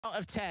Out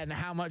of 10,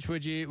 how much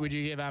would you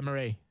give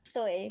Anne-Marie?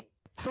 3.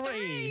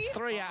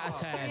 3 out of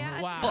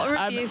 10. Wow. What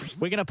a review.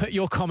 We're going to put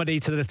your comedy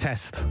to the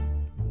test.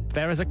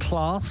 There is a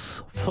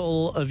class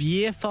full of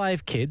Year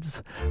 5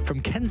 kids from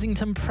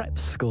Kensington Prep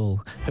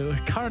School who are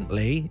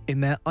currently in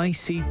their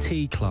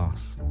ICT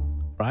class,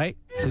 right?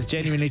 This is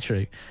genuinely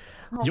true.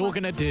 You're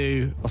going to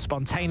do a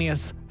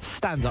spontaneous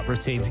stand-up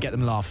routine to get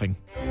them laughing.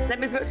 Let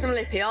me put some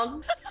lippy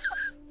on.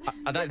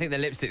 I don't think the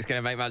lipstick's going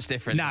to make much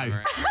difference.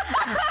 No.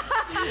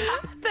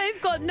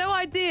 They've got no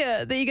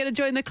idea that you're going to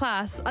join the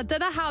class. I don't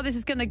know how this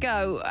is going to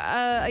go.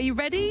 Are you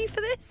ready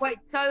for this? Wait,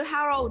 so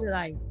how old are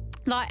they?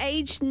 Like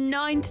age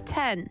 9 to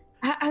 10.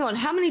 Hang on,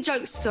 how many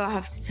jokes do I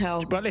have to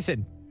tell? But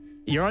listen,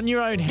 you're on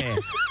your own here.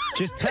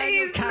 Just turn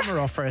your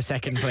camera off for a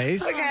second,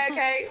 please.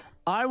 Okay.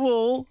 I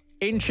will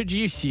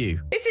introduce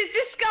you. This is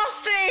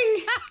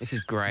disgusting. This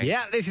is great.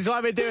 Yeah, this is why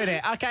we're doing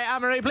it. Okay,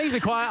 Anne-Marie, please be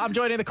quiet. I'm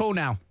joining the call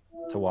now.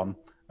 To 1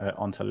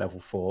 onto level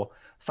 4.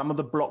 Some of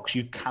the blocks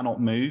you cannot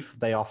move,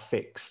 they are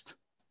fixed.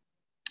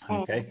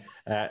 Okay,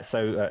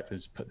 so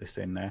just put this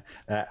in there,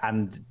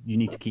 and you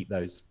need to keep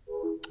those.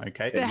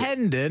 Okay. Mr.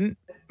 Hendon,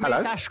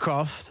 Miss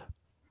Ashcroft,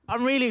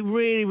 I'm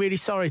really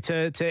sorry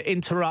to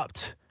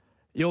interrupt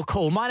your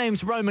call. My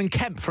name's Roman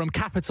Kemp from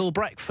Capital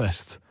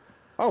Breakfast.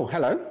 Oh,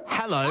 hello.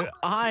 Hello.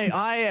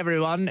 Hi,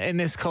 everyone in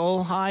this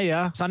call.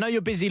 Hiya. So I know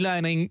you're busy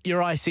learning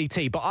your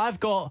ICT, but I've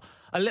got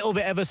a little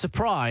bit of a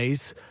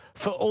surprise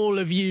for all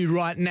of you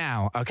right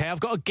now, okay? I've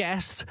got a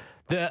guest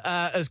that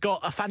has got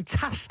a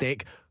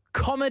fantastic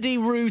comedy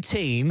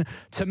routine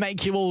to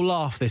make you all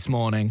laugh this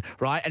morning,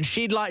 right? And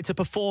she'd like to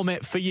perform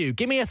it for you.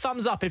 Give me a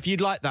thumbs up if you'd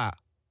like that.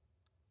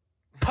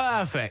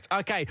 Perfect.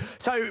 Okay.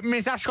 So,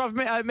 Miss Ashcroft,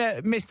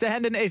 Mr.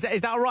 Hendon, is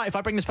that all right if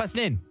I bring this person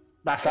in?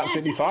 That's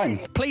absolutely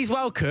fine. Please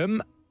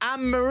welcome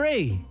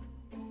Anne-Marie.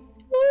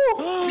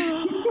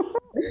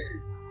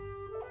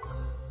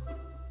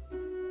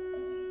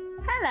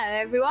 Hello,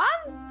 everyone.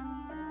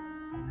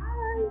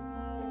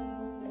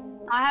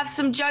 I have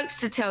some jokes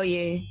to tell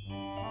you,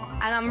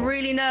 and I'm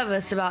really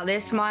nervous about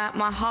this. My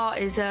heart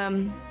is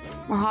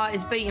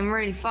beating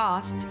really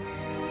fast.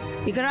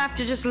 You're gonna have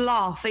to just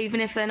laugh,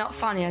 even if they're not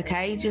funny,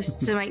 okay?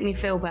 Just to make me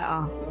feel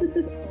better.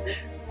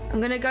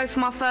 I'm gonna go for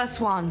my first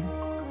one,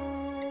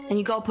 and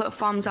you gotta put a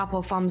thumbs up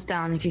or thumbs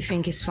down if you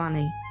think it's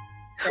funny.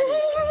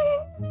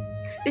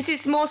 This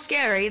is more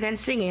scary than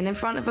singing in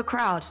front of a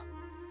crowd.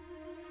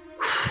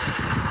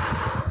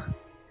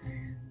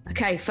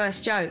 Okay,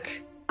 first joke.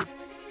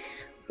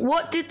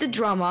 What did the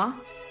drummer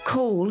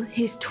call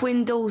his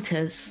twin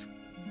daughters?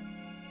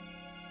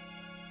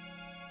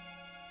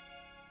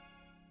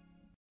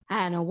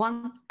 And a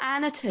 1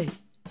 and a 2.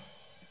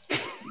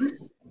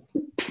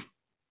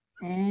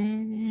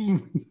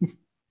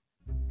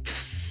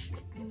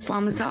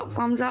 Thumbs up,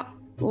 thumbs up.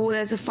 Oh,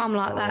 there's a thumb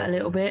like that a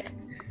little bit.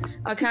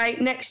 Okay,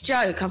 next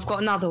joke. I've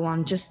got another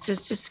one, just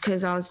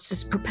because I was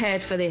just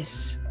prepared for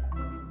this.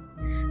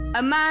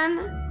 A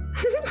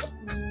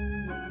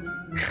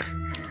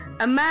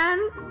man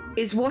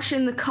is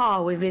washing the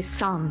car with his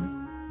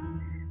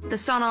son. The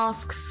son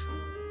asks,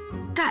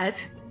 "Dad,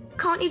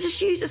 can't you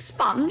just use a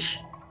sponge?"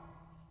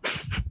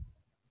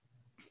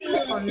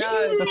 Oh no,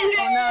 oh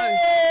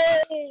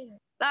no.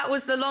 That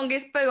was the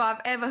longest boo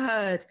I've ever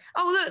heard.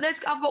 Oh look,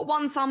 I've got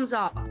 1 thumbs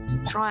up.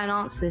 Try and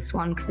answer this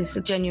one because it's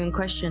a genuine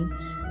question.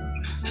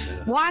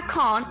 Why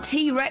can't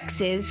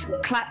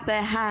T-Rexes clap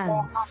their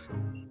hands?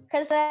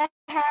 Because their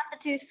hands are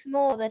too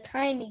small, they're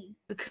tiny.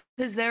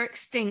 Because they're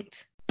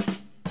extinct.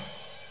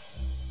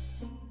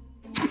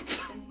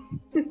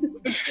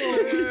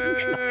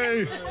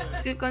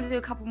 Go and do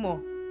a couple more.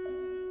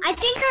 I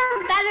think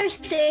I'm a better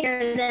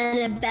singer than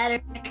a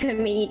better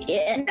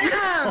comedian. Because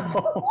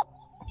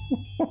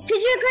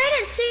you're great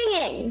at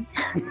singing.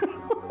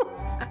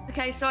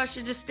 Okay, so I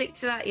should just stick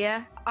to that,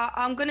 yeah?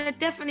 I'm going to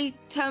definitely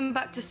turn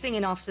back to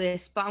singing after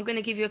this, but I'm going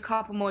to give you a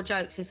couple more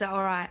jokes. Is that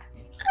all right?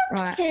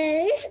 Right.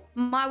 Okay.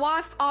 My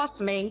wife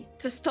asked me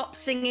to stop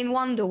singing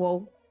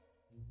Wonderwall.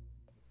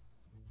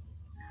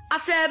 I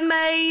said,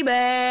 maybe.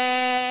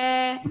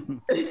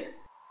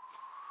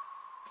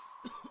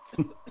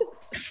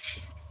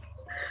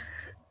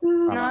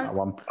 I like that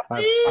one.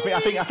 I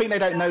think they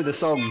don't know the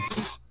song.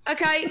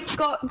 Okay,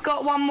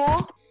 got one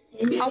more.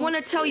 I want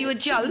to tell you a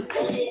joke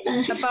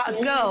about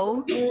a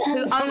girl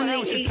who Someone only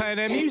else is playing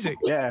their music.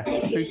 Yeah.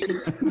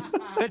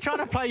 They're trying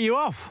to play you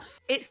off.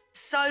 It's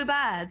so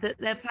bad that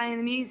they're playing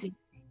the music.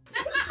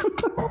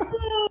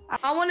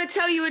 I want to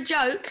tell you a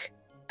joke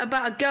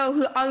about a girl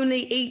who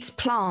only eats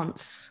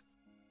plants.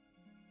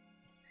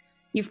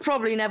 You've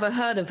probably never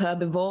heard of her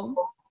before.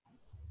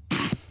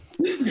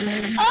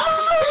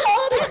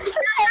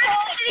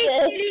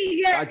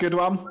 A good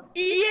one.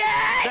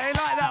 Yeah! They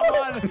like that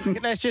one.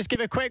 Let's just give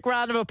a quick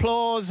round of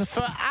applause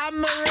for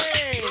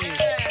Anne-Marie.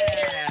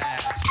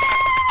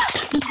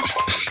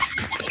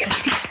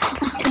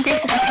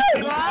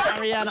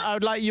 Marianne, I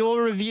would like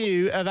your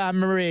review of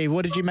Anne-Marie.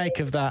 What did you make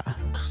of that?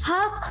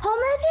 Her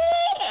comedy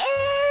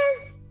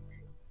is...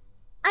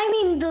 I I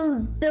mean,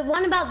 the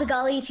one about the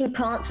girl eating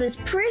plants was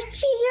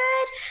pretty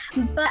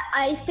good, but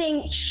I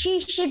think she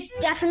should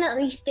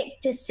definitely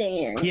stick to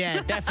singing.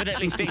 Yeah,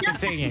 definitely stick to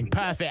singing.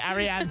 Perfect.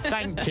 Ariane,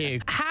 thank you.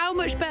 How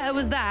much better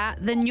was that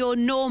than your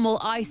normal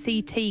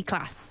ICT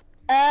class?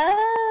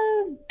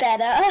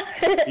 Better.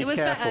 It was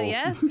careful. better,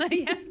 yeah?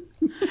 Yeah.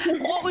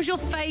 What was your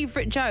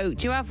favourite joke?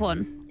 Do you have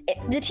one?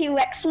 The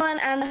T-Rex one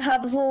and the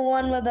herbivore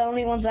one were the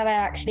only ones that I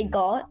actually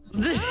got.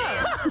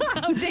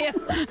 Oh dear.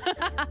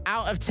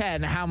 Out of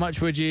 10, how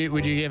much would you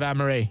give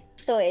Anne-Marie?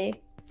 3.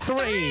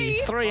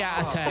 3. 3 out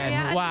of 10. 3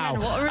 out of Wow. 10.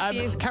 What a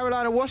review.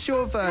 Carolina, what's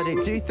your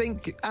verdict? Do you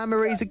think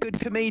Anne-Marie's a good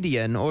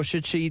comedian, or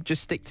should she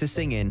just stick to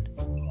singing?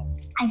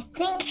 I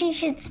think she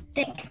should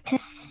stick to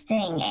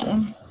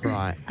singing.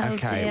 Right. Oh,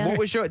 Okay. dear. What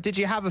was your? Did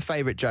you have a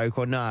favourite joke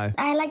or no?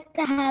 I like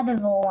the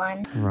herbivore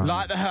one.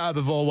 Like the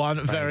herbivore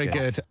one. Very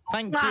good.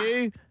 Thank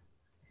you.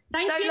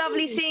 So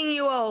lovely seeing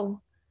you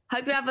all.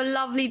 Hope you have a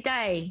lovely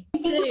day.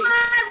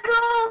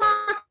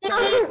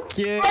 Thank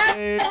you.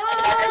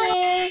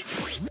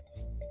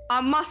 I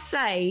must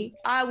say,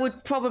 I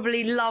would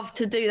probably love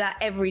to do that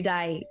every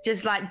day.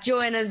 Just like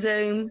join a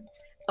Zoom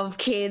of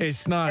kids.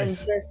 It's nice.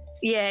 and just-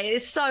 yeah,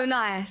 it's so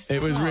nice.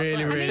 It was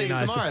really, We'll see really you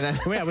nice. tomorrow then.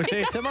 Yeah, we'll see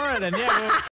you tomorrow then. Yeah.